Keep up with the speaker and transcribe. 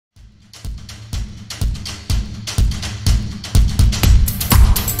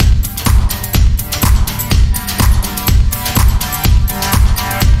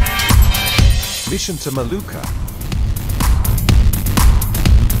Mission to Malooka.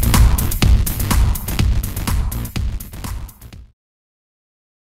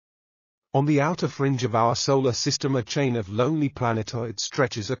 On the outer fringe of our solar system, a chain of lonely planetoids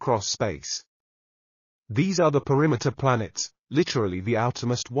stretches across space. These are the perimeter planets, literally the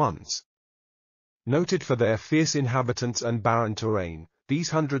outermost ones. Noted for their fierce inhabitants and barren terrain, these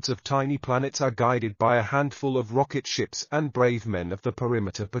hundreds of tiny planets are guided by a handful of rocket ships and brave men of the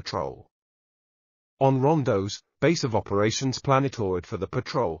Perimeter Patrol. On Rondo's base of operations planetoid for the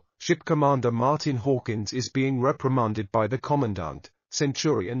patrol, Ship Commander Martin Hawkins is being reprimanded by the Commandant,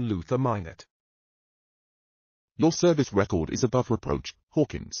 Centurion Luther Minot. Your service record is above reproach,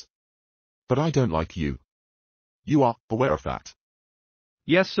 Hawkins. But I don't like you. You are aware of that.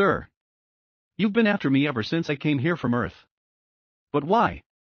 Yes, sir. You've been after me ever since I came here from Earth. But why?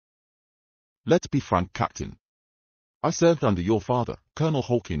 Let's be frank, Captain. I served under your father, Colonel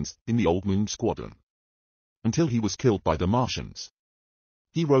Hawkins, in the Old Moon Squadron. Until he was killed by the Martians.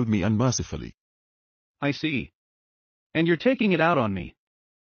 He rode me unmercifully. I see. And you're taking it out on me.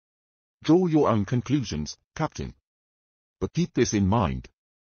 Draw your own conclusions, Captain. But keep this in mind.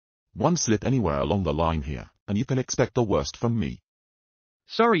 One slip anywhere along the line here, and you can expect the worst from me.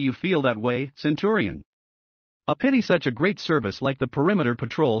 Sorry you feel that way, Centurion. A pity such a great service like the Perimeter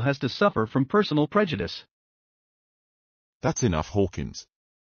Patrol has to suffer from personal prejudice. That's enough, Hawkins.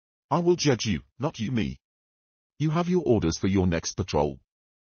 I will judge you, not you me. You have your orders for your next patrol.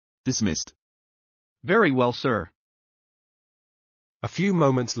 Dismissed. Very well, sir. A few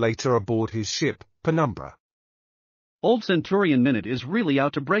moments later aboard his ship, Penumbra. Old Centurion Minute is really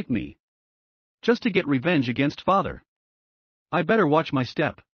out to break me. Just to get revenge against Father. I better watch my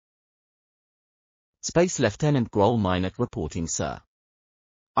step. Space Lieutenant Grohl Minot reporting, sir.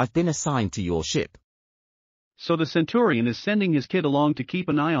 I've been assigned to your ship. So the Centurion is sending his kid along to keep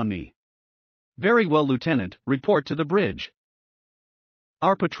an eye on me. Very well, Lieutenant, report to the bridge.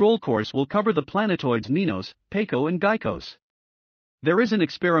 Our patrol course will cover the planetoids Ninos, Paco and Giacoia. There is an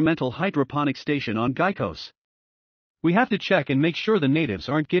experimental hydroponic station on Giacoia. We have to check and make sure the natives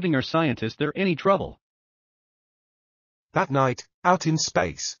aren't giving our scientists there any trouble. That night, out in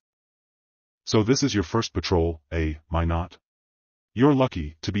space. So this is your first patrol, eh, Minot? You're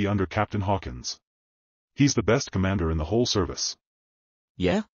lucky to be under Captain Hawkins. He's the best commander in the whole service.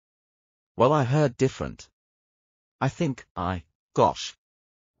 Yeah? Well, I heard different. I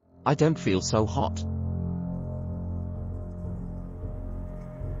don't feel so hot.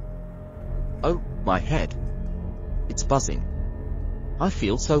 Oh, my head. It's buzzing. I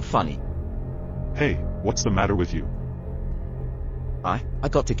feel so funny. Hey, what's the matter with you? I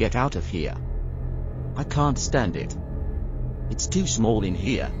got to get out of here. I can't stand it. It's too small in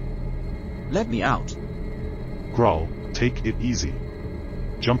here. Let me out. Grohl, take it easy.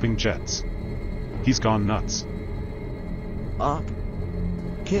 Jumping jets. He's gone nuts.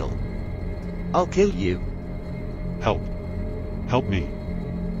 Kill. I'll kill you. Help. Help me.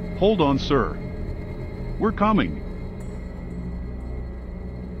 Hold on, sir. We're coming.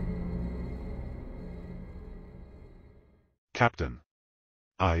 Captain.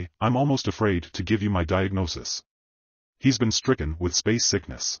 I'm almost afraid to give you my diagnosis. He's been stricken with space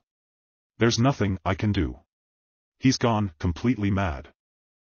sickness. There's nothing I can do. He's gone completely mad.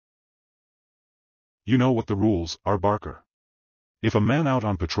 You know what the rules are, Barker. If a man out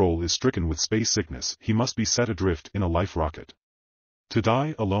on patrol is stricken with space sickness, he must be set adrift in a life rocket. To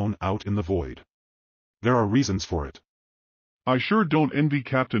die alone out in the void. There are reasons for it. I sure don't envy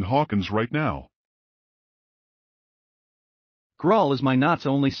Captain Hawkins right now. Grohl is Minot's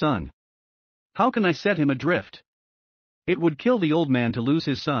only son. How can I set him adrift? It would kill the old man to lose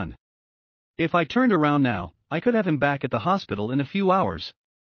his son. If I turned around now, I could have him back at the hospital in a few hours.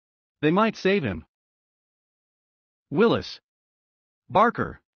 They might save him. Willis.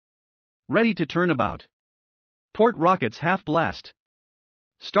 Barker. Ready to turn about. Port rockets half blast.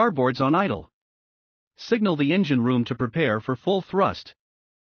 Starboard's on idle. Signal the engine room to prepare for full thrust.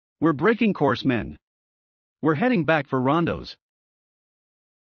 We're breaking course, men. We're heading back for Rondo's.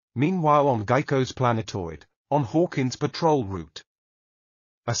 Meanwhile on Giacoia's planetoid, on Hawkins' patrol route.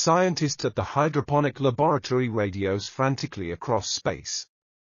 A scientist at the hydroponic laboratory radios frantically across space.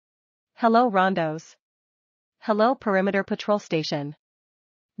 Hello, Rondo's. Hello, Perimeter Patrol Station.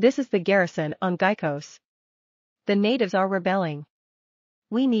 This is the garrison on Giacoia. The natives are rebelling.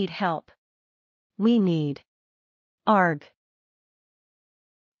 We need help. We need. Arg.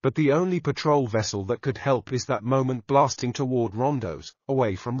 But the only patrol vessel that could help is that moment blasting toward Rondo's,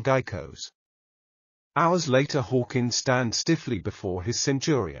 away from Giacoia. Hours later Hawkins stands stiffly before his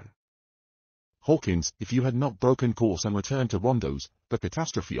Centurion. Hawkins, if you had not broken course and returned to Rondo's, the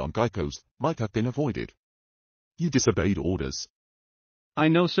catastrophe on Giacoia might have been avoided. You disobeyed orders. I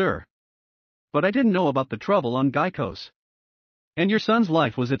know, sir. But I didn't know about the trouble on Giacoia. And your son's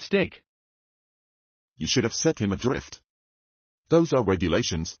life was at stake. You should have set him adrift. Those are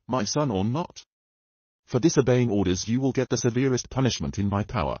regulations, my son or not. For disobeying orders you will get the severest punishment in my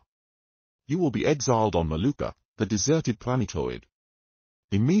power. You will be exiled on Malooka, the deserted planetoid.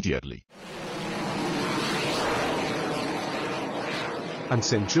 Immediately. And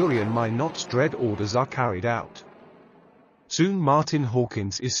Centurion Minot's dread orders are carried out. Soon Martin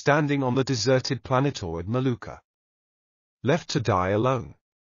Hawkins is standing on the deserted planetoid Malooka. Left to die alone.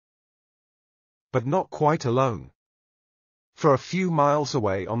 But not quite alone. For a few miles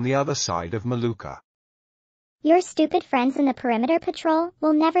away on the other side of Malooka. Your stupid friends in the Perimeter Patrol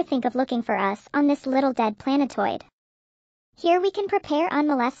will never think of looking for us on this little dead planetoid. Here we can prepare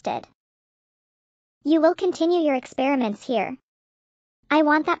unmolested. You will continue your experiments here. I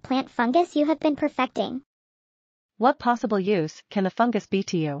want that plant fungus you have been perfecting. What possible use can the fungus be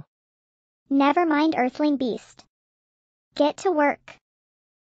to you? Never mind, Earthling beast. Get to work.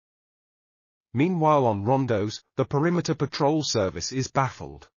 Meanwhile on Rondo's, the Perimeter Patrol Service is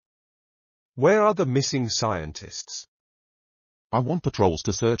baffled. Where are the missing scientists? I want patrols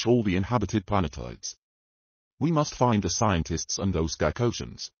to search all the inhabited planetoids. We must find the scientists and those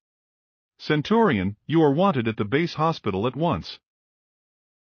Giacoians. Centurion, you are wanted at the base hospital at once.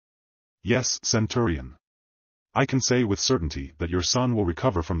 Yes, Centurion. I can say with certainty that your son will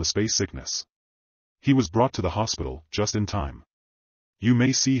recover from the space sickness. He was brought to the hospital just in time. You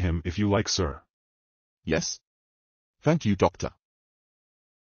may see him if you like, sir. Yes? Thank you, Doctor.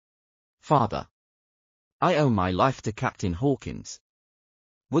 Father. I owe my life to Captain Hawkins.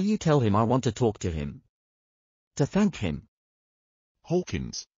 Will you tell him I want to talk to him? To thank him.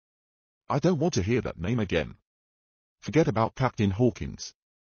 Hawkins. I don't want to hear that name again. Forget about Captain Hawkins.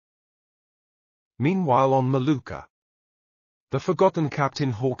 Meanwhile on Malooka. The forgotten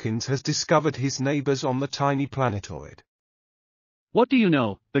Captain Hawkins has discovered his neighbors on the tiny planetoid. What do you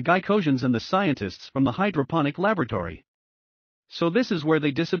know, the Giacoians and the scientists from the hydroponic laboratory? So this is where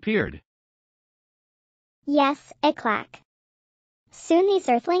they disappeared. Yes, Iclac. Soon these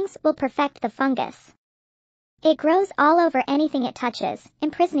Earthlings will perfect the fungus. It grows all over anything it touches,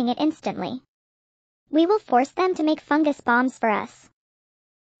 imprisoning it instantly. We will force them to make fungus bombs for us.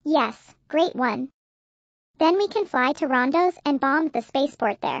 Yes, great one. Then we can fly to Rondo's and bomb the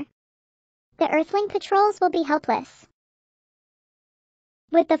spaceport there. The Earthling patrols will be helpless.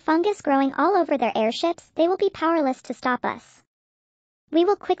 With the fungus growing all over their airships, they will be powerless to stop us. We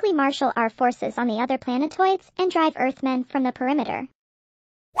will quickly marshal our forces on the other planetoids and drive Earthmen from the perimeter.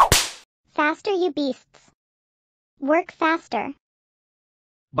 Faster, you beasts. Work faster.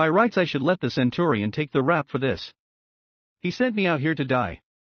 By rights I should let the Centurion take the rap for this. He sent me out here to die.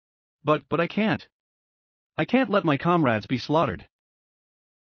 But I can't. I can't let my comrades be slaughtered.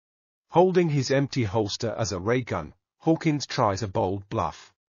 Holding his empty holster as a ray gun, Hawkins tries a bold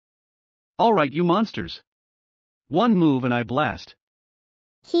bluff. All right, you monsters. One move and I blast.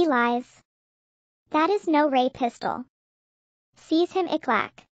 He lies. That is no ray pistol. Seize him, Iclac.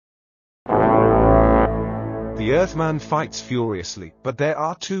 The Earthman fights furiously, but there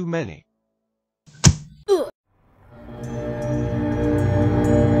are too many.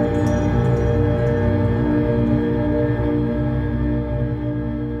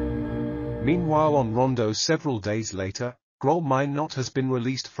 Meanwhile on Rondo several days later, Grol Minot has been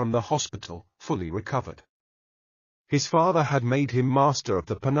released from the hospital, fully recovered. His father had made him master of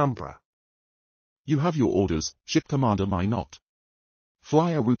the penumbra. You have your orders, Ship Commander Minot.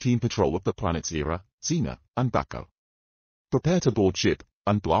 Fly a routine patrol of the planets Era, Xena, and Baco. Prepare to board ship,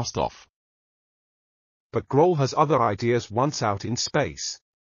 and blast off. But Grol has other ideas once out in space.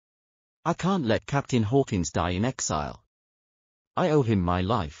 I can't let Captain Hawkins die in exile. I owe him my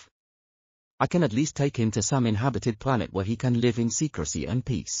life. I can at least take him to some inhabited planet where he can live in secrecy and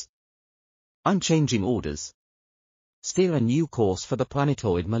peace. I'm changing orders. Steer a new course for the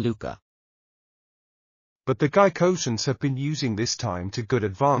planetoid Malooka. But the Giacoians have been using this time to good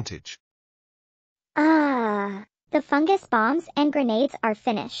advantage. The fungus bombs and grenades are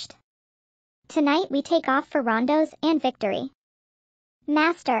finished. Tonight we take off for Rondo's and victory.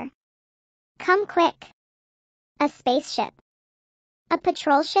 Master. Come quick. A spaceship. A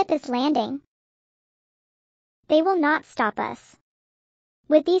patrol ship is landing. They will not stop us.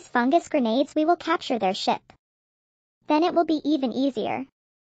 With these fungus grenades we will capture their ship. Then it will be even easier.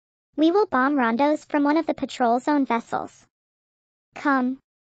 We will bomb Rondo's from one of the patrol zone vessels. Come.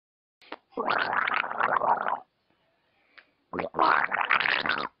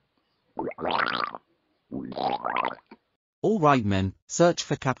 All right men, search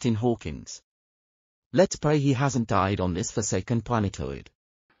for Captain Hawkins. Let's pray he hasn't died on this forsaken planetoid.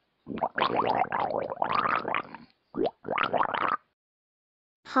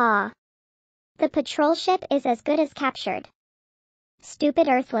 Ha. The patrol ship is as good as captured. Stupid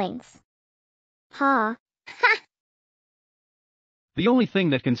Earthlings. Ha. Ha! The only thing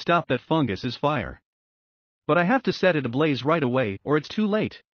that can stop that fungus is fire. But I have to set it ablaze right away, or it's too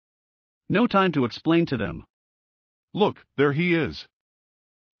late. No time to explain to them. Look, there he is.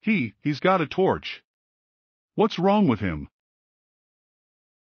 He's got a torch. What's wrong with him?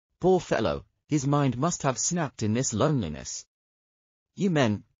 Poor fellow, his mind must have snapped in this loneliness. You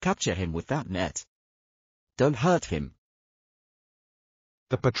men, capture him with that net. Don't hurt him.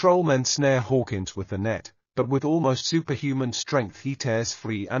 The patrolmen snare Hawkins with the net, but with almost superhuman strength he tears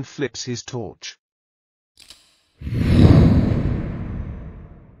free and flips his torch.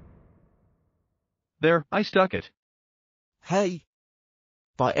 There, I stuck it. Hey!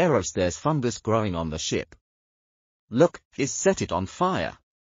 By Eros, there's fungus growing on the ship. Look, he's set it on fire.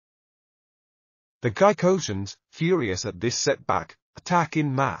 The Giacoians, furious at this setback, attack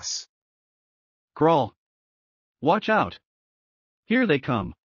in mass. Grawl. Watch out. Here they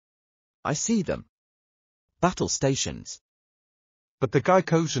come. I see them. Battle stations. But the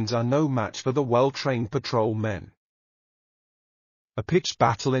Giacoians are no match for the well-trained patrol men. A pitched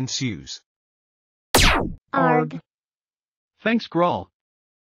battle ensues. Arg. Thanks, Grawl.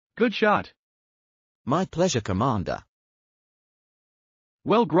 Good shot. My pleasure, Commander.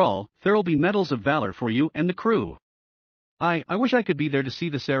 Well, Grawl, there'll be medals of valor for you and the crew. I wish I could be there to see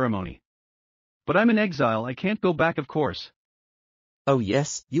the ceremony. But I'm in exile, I can't go back, of course. Oh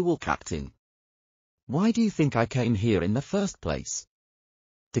yes, you will, Captain. Why do you think I came here in the first place?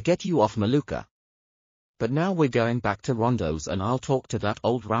 To get you off Malooka. But now we're going back to Rondo's and I'll talk to that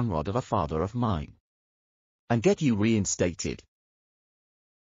old ramrod of a father of mine. And get you reinstated.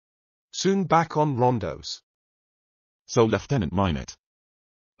 Soon back on Rondo's. So Lieutenant Minette.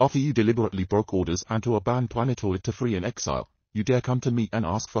 After you deliberately broke orders and to abandon planetoid to free in exile, you dare come to me and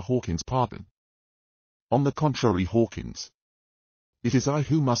ask for Hawkins' pardon. On the contrary, Hawkins. It is I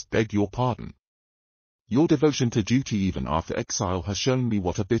who must beg your pardon. Your devotion to duty even after exile has shown me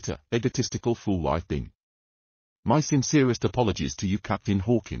what a bitter, egotistical fool I've been. My sincerest apologies to you, Captain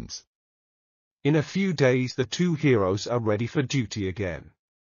Hawkins. In a few days the two heroes are ready for duty again.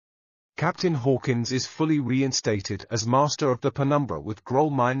 Captain Hawkins is fully reinstated as Master of the Penumbra with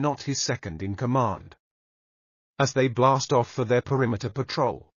Grawl not his second in command. As they blast off for their perimeter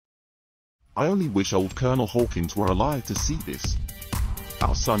patrol. I only wish old Colonel Hawkins were alive to see this.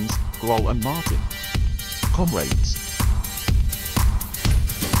 Our sons, Grawl and Martin. Comrades,